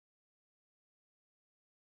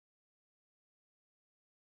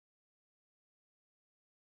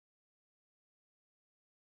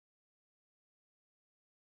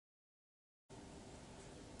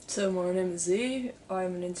So my name is Z,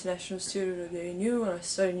 I'm an international student at the ANU and I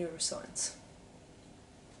study neuroscience.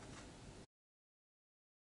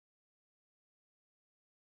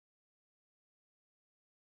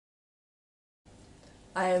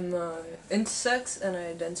 I am intersex and I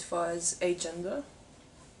identify as agender.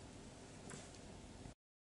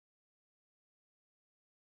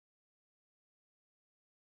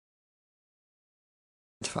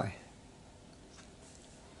 Identify.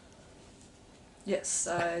 Yes,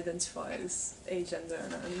 I identify as agender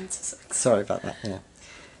and I'm intersex. Sorry about that, yeah.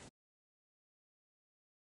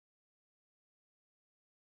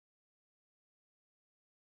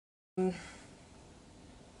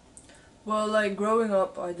 Well, like growing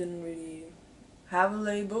up I didn't really have a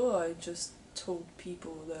label, I just told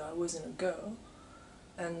people that I wasn't a girl.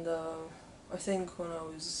 And I think when I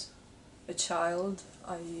was a child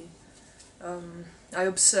I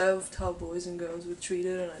observed how boys and girls were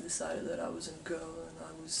treated and I decided that I was a girl and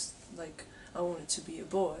I was like, I wanted to be a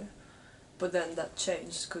boy. But then that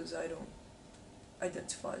changed because I don't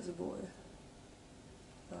identify as a boy.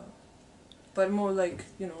 But more like,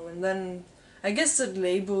 and then I guess that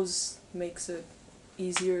labels makes it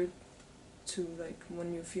easier to, like,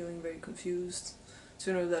 when you're feeling very confused,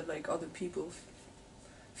 to know that, like, other people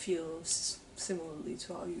feel similarly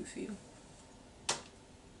to how you feel.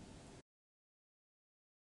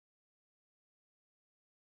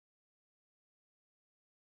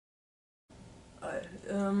 I,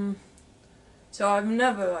 um, so I've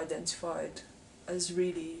never identified as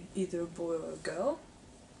really either a boy or a girl.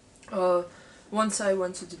 Uh, Once I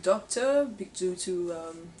went to the doctor due to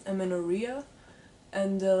amenorrhea,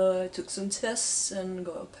 and I took some tests and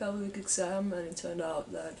got a pelvic exam, and it turned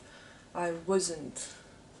out that I wasn't,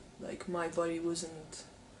 like, my body wasn't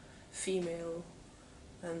female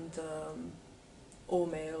and or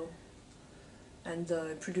male, and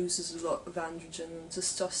it produces a lot of androgen and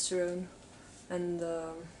testosterone, and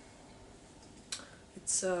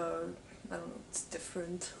it's I don't know, it's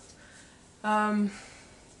different. Um,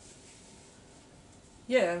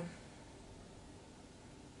 yeah,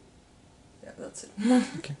 yeah, that's it.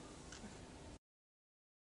 Okay.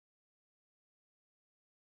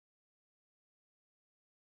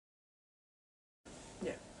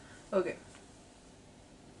 Yeah. Okay.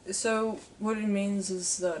 So what it means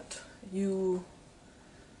is that you.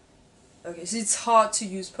 Okay, so it's hard to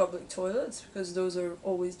use public toilets because those are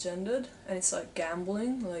always gendered, and it's like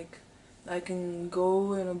gambling. Like, I can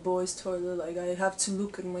go in a boys' toilet, like I have to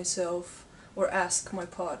look at myself or ask my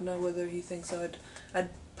partner whether he thinks I'd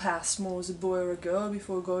pass more as a boy or a girl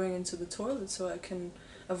before going into the toilet, so I can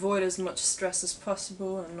avoid as much stress as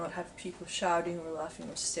possible and not have people shouting or laughing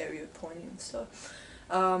or stereo pointing and stuff.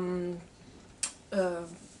 Um, uh,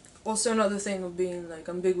 Also, another thing of being like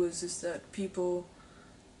ambiguous is that people,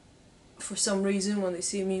 for some reason, when they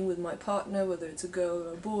see me with my partner, whether it's a girl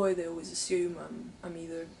or a boy, they always assume I'm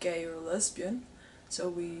either gay or lesbian. So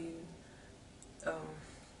we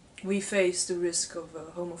face the risk of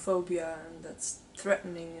homophobia, and that's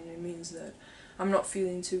threatening, and it means that I'm not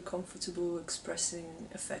feeling too comfortable expressing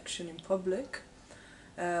affection in public.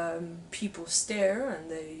 People stare,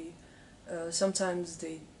 and they sometimes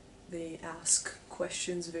they ask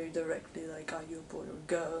questions very directly, like, "Are you a boy or a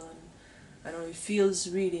girl?" And I don't know, it feels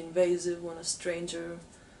really invasive when a stranger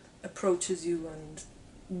approaches you and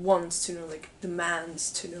wants to know, like,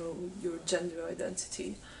 demands to know your gender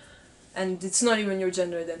identity. And it's not even your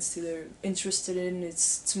gender identity they're interested in,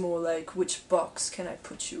 it's more like, which box can I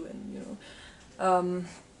put you in. Um,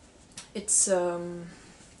 it's,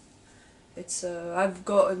 I've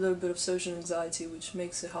got a little bit of social anxiety, which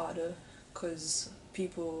makes it harder, because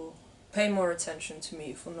people pay more attention to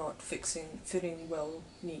me for not fitting well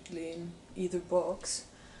neatly in either box.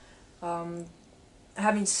 Um,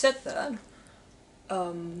 Having said that,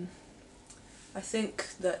 um, I think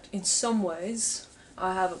that in some ways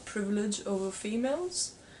I have a privilege over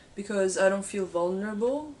females because I don't feel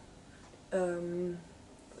vulnerable, um,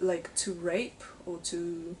 like to rape or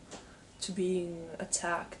to being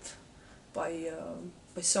attacked by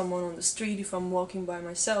someone on the street. If I'm walking by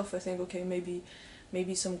myself, I think, okay,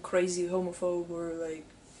 maybe some crazy homophobe or like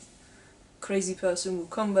crazy person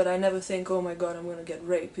will come, but I never think, oh my god, I'm gonna get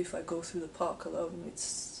raped if I go through the park alone.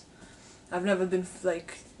 I've never been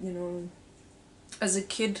like, as a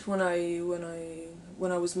kid, when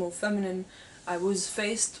I was more feminine, I was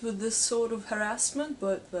faced with this sort of harassment,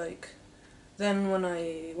 but like then when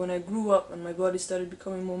I grew up and my body started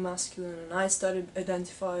becoming more masculine and I started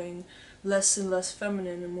identifying less and less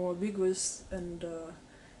feminine and more ambiguous, and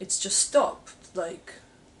it's just stopped. Like,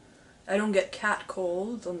 I don't get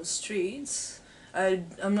catcalled on the streets.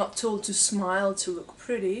 I'm not told to smile to look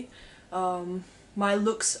pretty. Um, my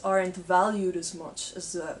looks aren't valued as much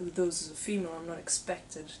as those as a female. I'm not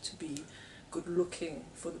expected to be good looking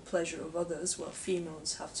for the pleasure of others, while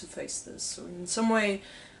females have to face this. So in some way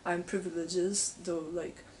I'm privileged, though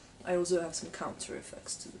like I also have some counter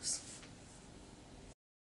effects to this.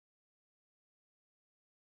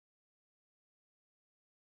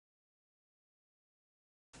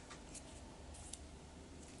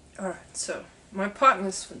 Alright, so my partner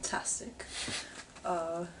is fantastic.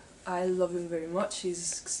 I love him very much.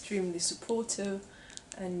 He's extremely supportive,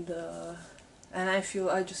 and I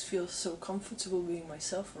just feel so comfortable being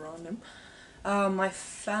myself around him. My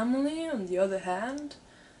family, on the other hand,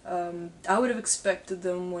 I would have expected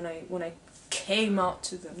them when I came out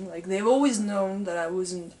to them. Like they've always known that I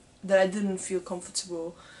didn't feel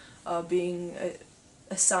comfortable being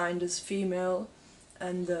assigned as female,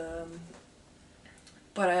 and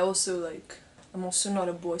but I'm also not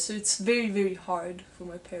a boy, so it's very, very hard for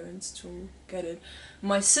my parents to get it.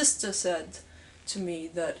 My sister said to me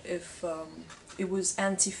that if it was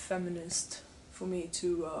anti-feminist for me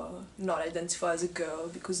to not identify as a girl,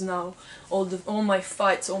 because now all my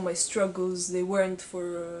fights, all my struggles, they weren't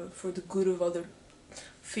for the good of other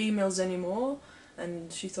females anymore,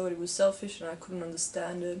 and she thought it was selfish, and I couldn't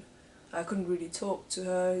understand it. I couldn't really talk to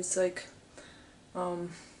her. It's like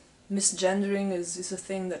misgendering is a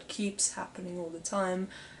thing that keeps happening all the time,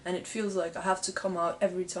 and it feels like I have to come out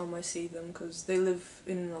every time I see them, because they live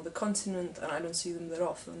in another continent and I don't see them that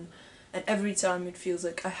often, and every time it feels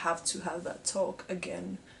like I have to have that talk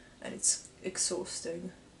again, and it's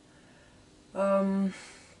exhausting. Having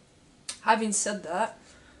said that,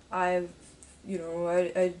 I've, you know,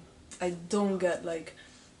 I don't get like,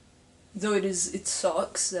 though it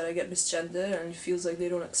sucks that I get misgendered and it feels like they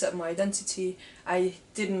don't accept my identity, I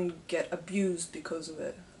didn't get abused because of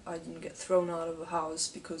it. I didn't get thrown out of a house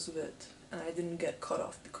because of it, and I didn't get cut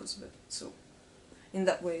off because of it. So in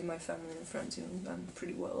that way, my family and friends, you know, I'm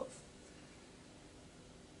pretty well off.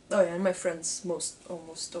 Oh yeah, and my friends,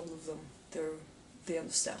 almost all of them, they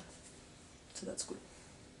understand. So that's good.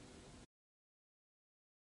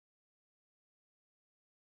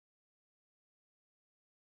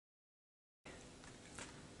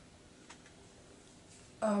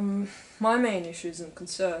 My main issues and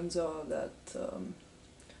concerns are that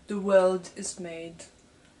the world is made,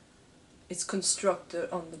 it's constructed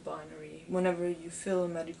on the binary. Whenever you fill a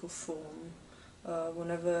medical form,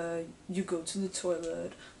 whenever you go to the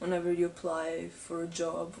toilet, whenever you apply for a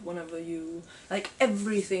job, whenever you, like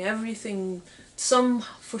everything,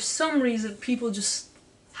 for some reason people just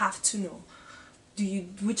have to know.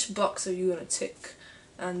 Which box are you gonna tick?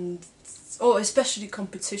 And especially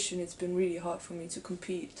competition, it's been really hard for me to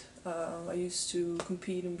compete. I used to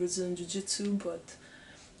compete in Brazilian Jiu-Jitsu, but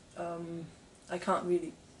I can't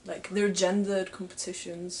really, like, they're gendered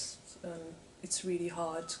competitions, and it's really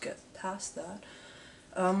hard to get past that.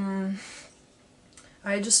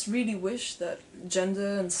 I just really wish that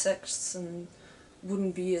gender and sex and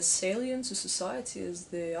wouldn't be as salient to society as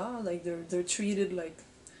they are. Like they're treated like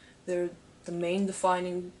they're the main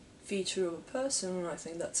defining feature of a person, and I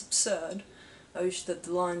think that's absurd. I wish that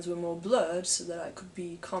the lines were more blurred so that I could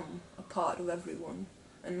become a part of everyone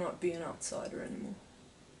and not be an outsider anymore.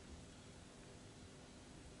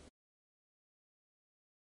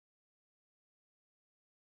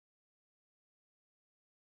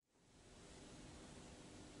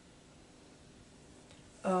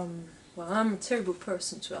 Well, I'm a terrible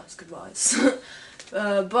person to ask advice,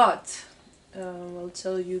 but I'll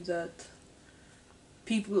tell you that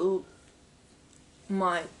people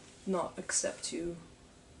might not accept you,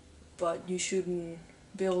 but you shouldn't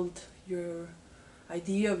build your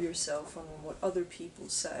idea of yourself on what other people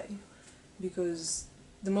say, because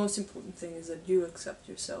the most important thing is that you accept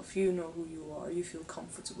yourself, you know who you are, you feel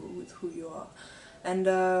comfortable with who you are.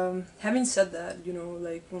 And having said that, you know,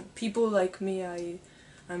 like when people like me,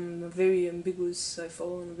 I'm very ambiguous, I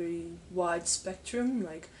fall on a very wide spectrum.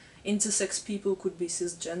 Like intersex people could be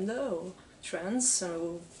cisgender or trans,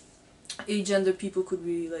 or agender people could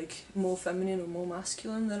be like more feminine or more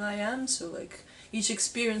masculine than I am, so like each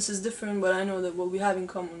experience is different, but I know that what we have in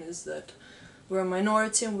common is that we're a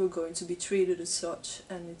minority and we're going to be treated as such,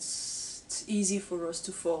 and it's easy for us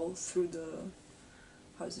to fall through the,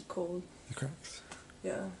 how is it called? The cracks.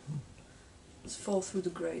 Yeah, just fall through the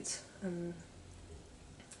grate. And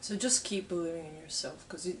so just keep believing in yourself,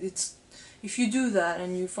 because it's, if you do that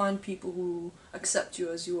and you find people who accept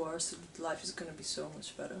you as you are, so life is going to be so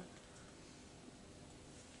much better.